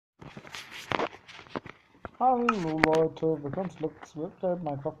Hallo Leute, willkommen zurück zu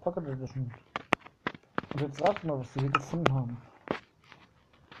Minecraft Pocket Edition. Und jetzt raten wir, was wir hier gefunden haben.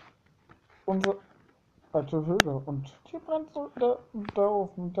 Unsere alte Höhle. Und hier brennt so der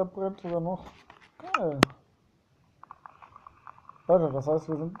Ofen, der brennt sogar noch. Geil. Leute, das heißt,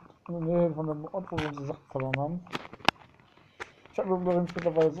 wir sind in der Nähe von dem Ort, wo wir unsere Sachen verloren haben. Ich habe übrigens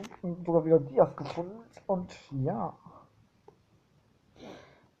mittlerweile sogar wieder Dias gefunden. Und ja.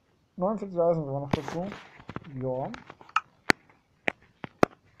 49 Eisen sogar noch dazu. Ja.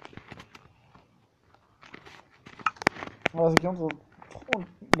 Also ich unsere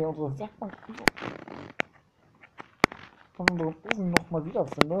Werkbank und unseren Ofen nochmal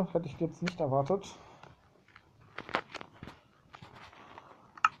wiederfinde, hätte ich jetzt nicht erwartet.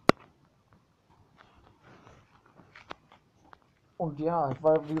 Und ja, ich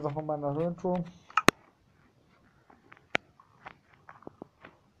war wie gesagt noch mal in der Höhlentour.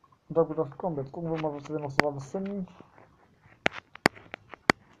 Und habe gedacht, komm, jetzt gucken wir mal, was wir noch so alles finden.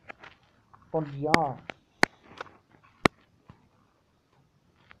 Und ja.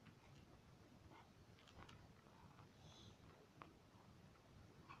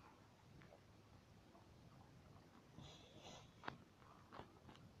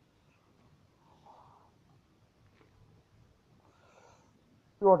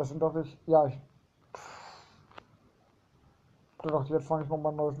 Ja, das sind doch nicht. Ja, ich dachte, jetzt fange ich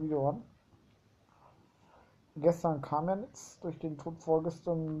nochmal ein neues Video an. Gestern kam ja nichts durch den Tod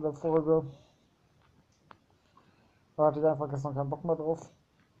vorgestern in der Folge. Da hatte ich einfach gestern keinen Bock mehr drauf.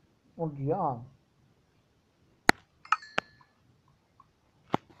 Und ja.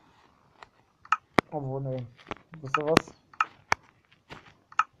 Obwohl, ne. Wisst ihr was?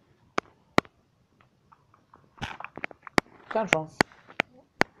 Keine Chance.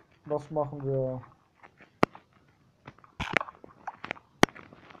 Was machen wir?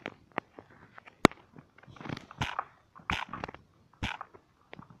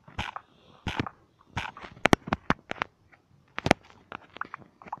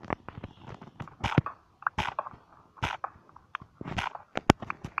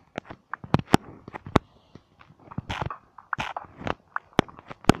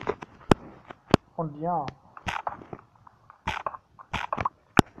 Und ja.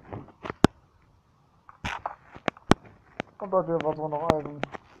 Und bei dir war so noch Eisen.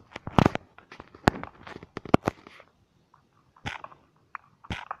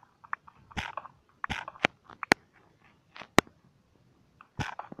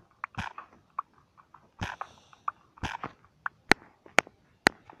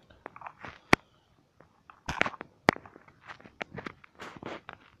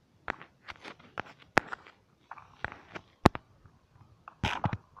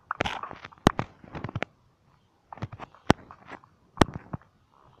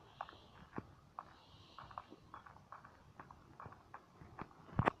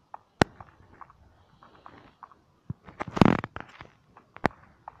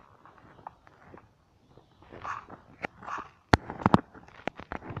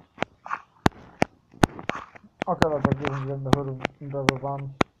 Okay, Leute, wir sind wieder in der Höhle, in der wir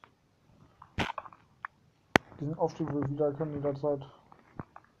waren. Diesen Aufstieg will ich wieder erkennen in der Zeit.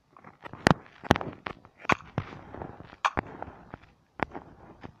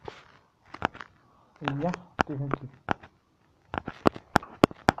 Ja, definitiv.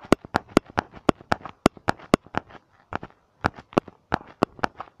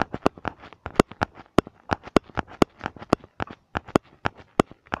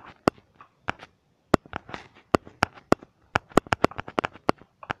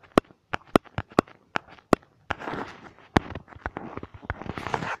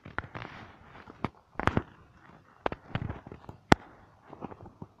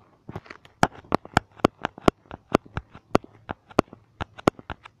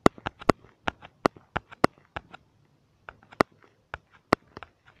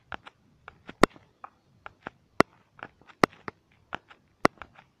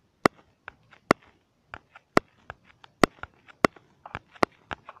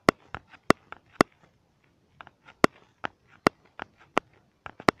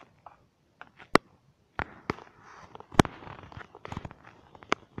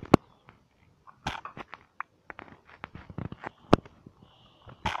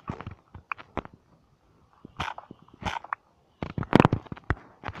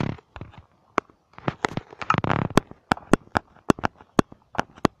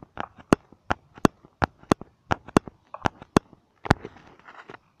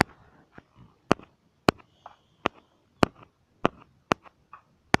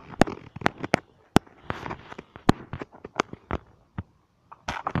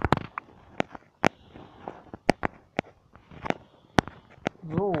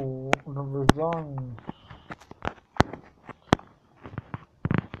 würde ich sagen.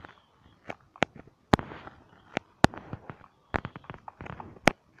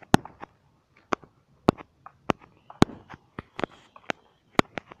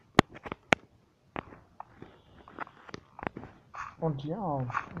 Und ja,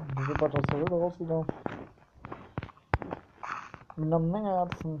 die wird bald aus der Höhle raus wieder. Mit einer Menge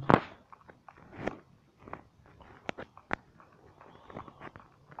Herzen.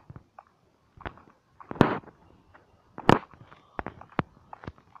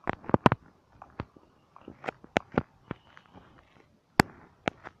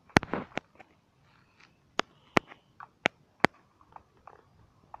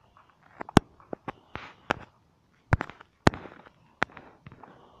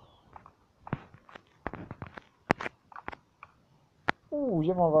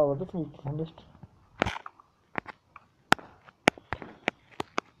 Hier mal war aber definitiv noch nicht.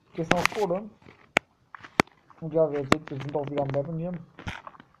 Hier ist noch Kohle. Und ja, wir seht, wir sind auch wieder am Leveln hier.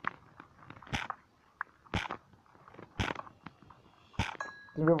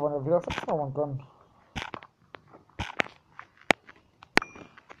 Den wir wollen ja wieder verzaubern können.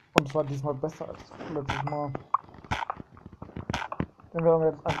 Und zwar diesmal besser als letztes Mal. Denn wir haben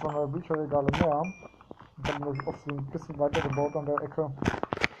jetzt einfach neue Bücherregale mehr. Ich habe nämlich auch so ein bisschen weiter gebaut an der Ecke.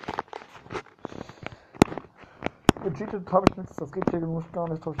 Gecheatet habe ich nichts, das geht hier genug gar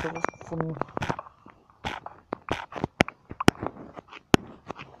nicht, habe ich herausgefunden.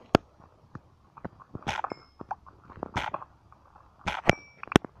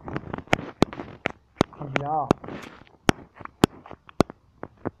 Und ja.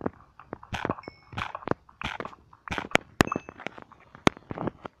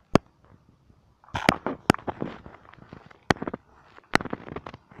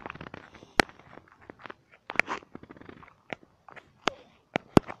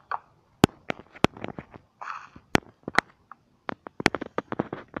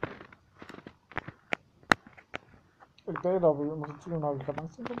 Okay, da muss ich zugeben, habe ich gerade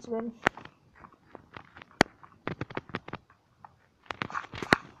Angst, hinter zu werden.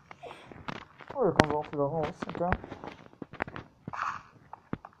 Oh, hier kommen wir auch wieder raus, okay.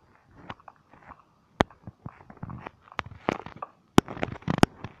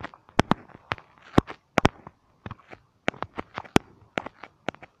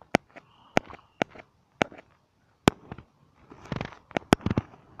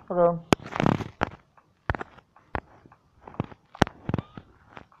 Okay.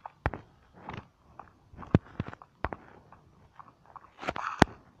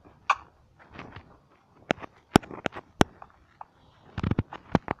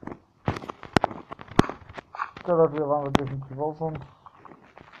 Ja, Leute, wir waren definitiv auch schon.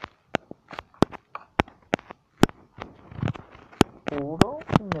 Oder auch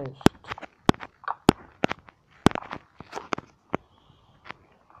nicht.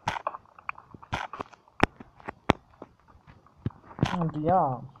 Und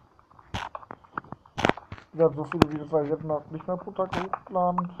ja. Ich habe so viele Videos, weil ich jetzt noch nicht mehr pro Tag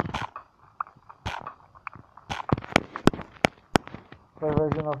hochgeladen. Vielleicht werde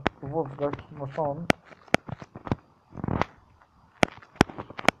ich je nach Geburt vielleicht mal schauen.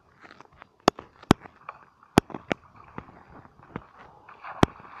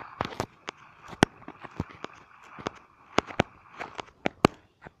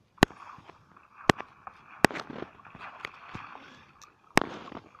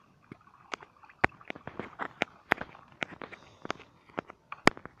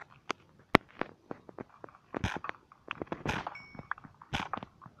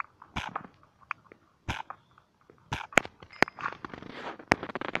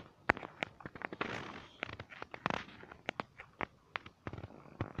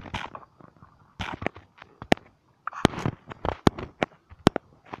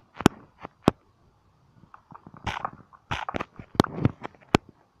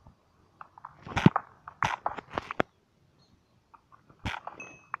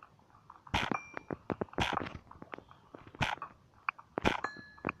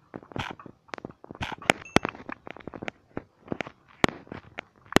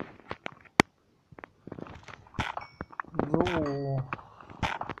 So.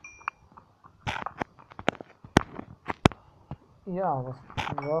 Ja, was?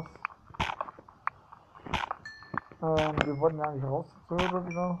 Wir wollten ja eigentlich raus zur Höhle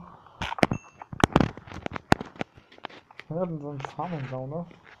wieder. Wir hatten so einen Farming-Laune.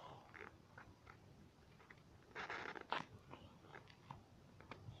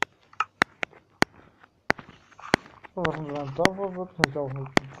 So, was unser Inventar wird, kann ich auch eine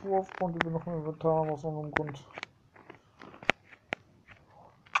Kultur aufbauen, die wir noch im Inventar haben aus irgendeinem Grund.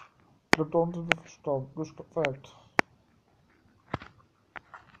 Bleibt da unten so viel Staub. Perfekt.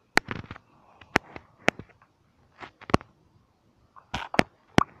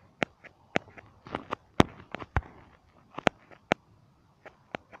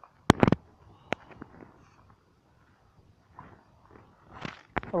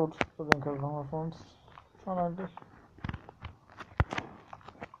 Gut, so den können wir für uns. Schon eigentlich.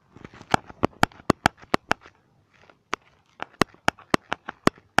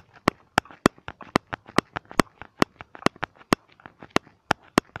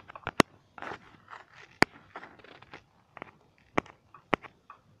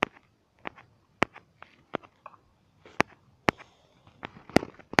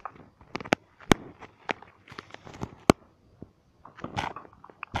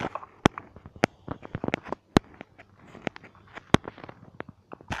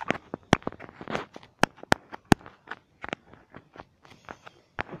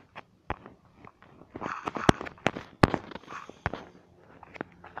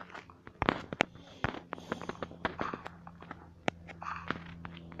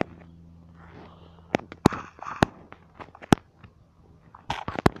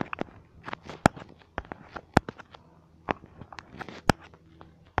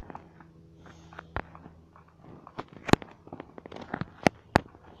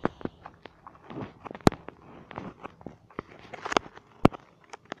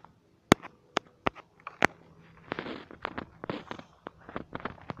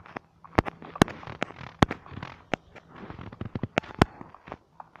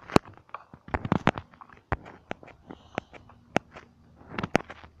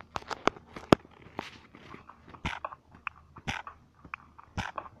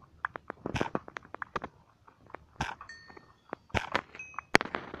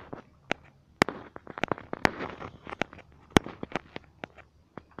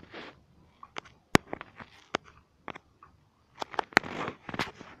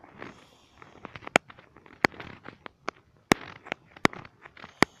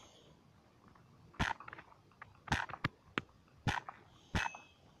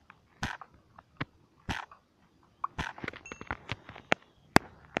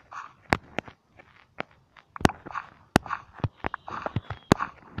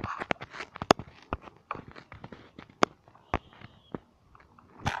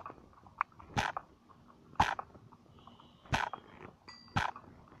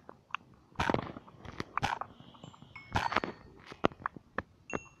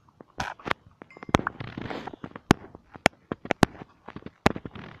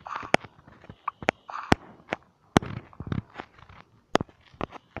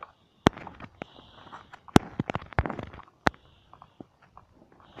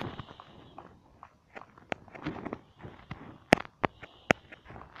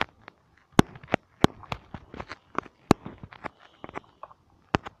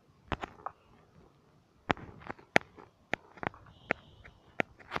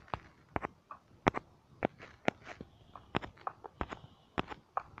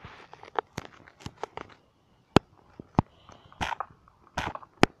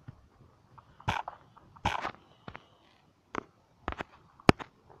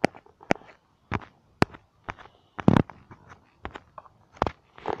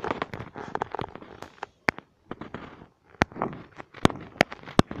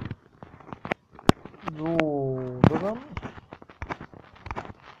 So, dann.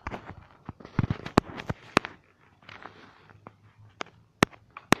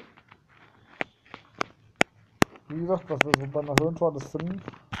 Wie gesagt, was wir so bei einer Höhentour alles finden.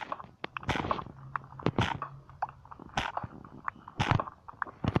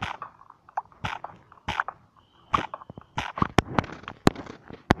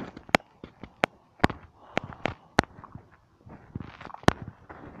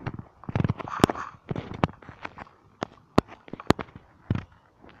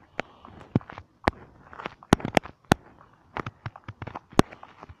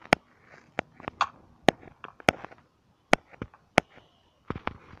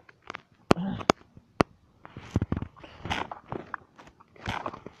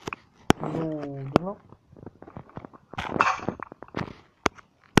 So, genau.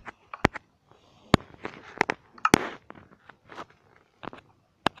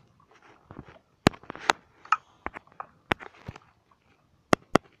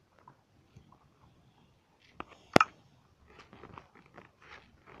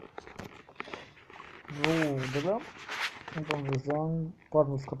 So, Digga. Und dann würde ich sagen,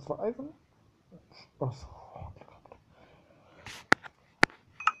 warten wir es kurz vereisen. Spaß.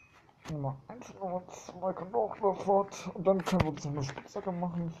 Nummer 1, Nummer 2 kommt auch sofort. Und dann können wir uns noch eine Spitzhacke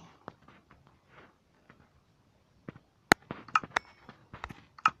machen.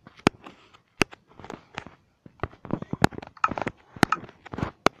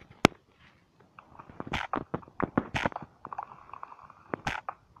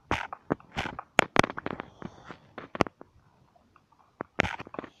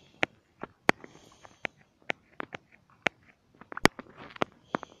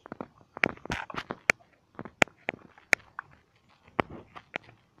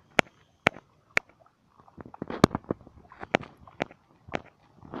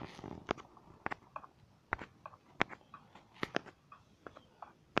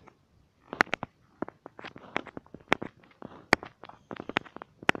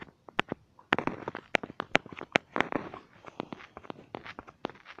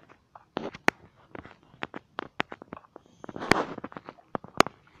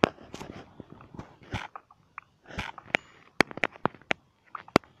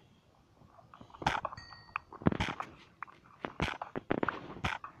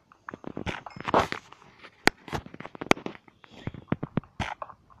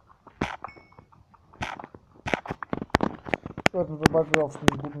 Jetzt sind wir bald wieder auf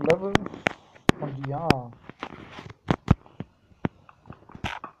einem guten Level. Und ja.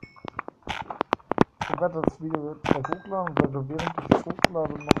 Ich werde das Video gleich hochladen, weil während ich es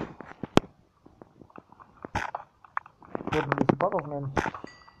hochlade noch ein bisschen Part aufnehmen.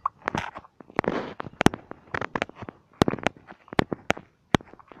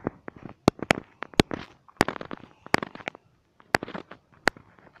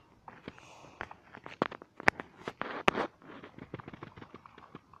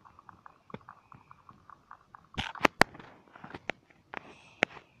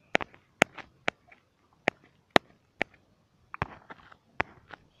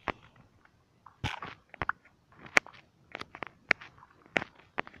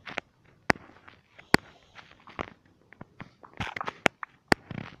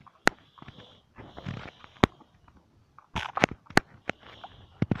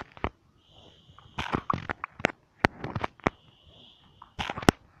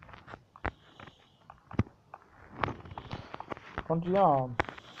 Und ja,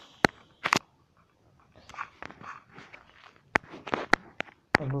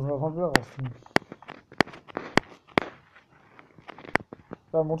 dann müssen wir erstmal wieder rausziehen.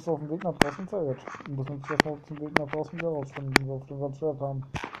 Da muss auf dem Weg nach draußen Zeit. Wir müssen uns erstmal auf dem Weg nach draußen wieder rausfinden, wenn wir auf dem Schwert haben.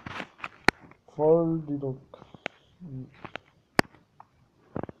 Voll die Druck.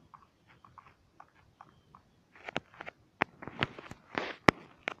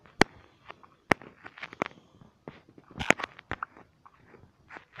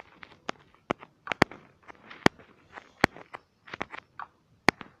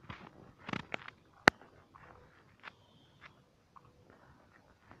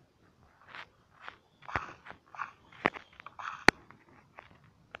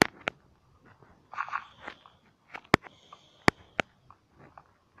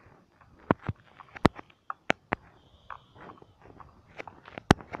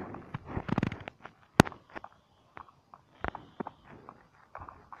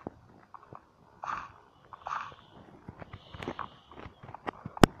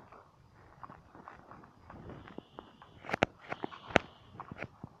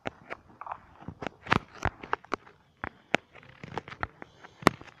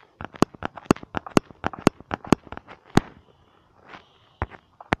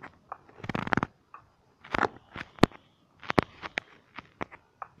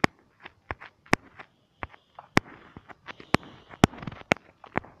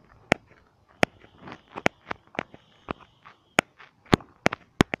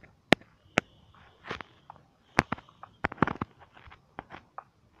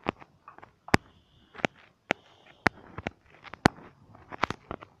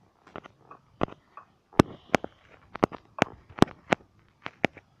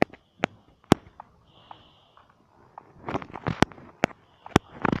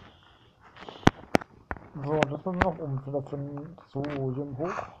 So, das müssen wir noch wieder finden. So, hier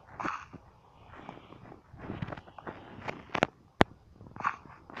hoch.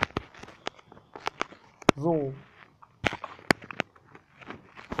 So.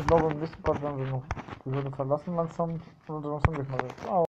 Ich glaube, im nächsten Part werden wir noch die Höhle verlassen langsam. Und dann schon gleich mal weg.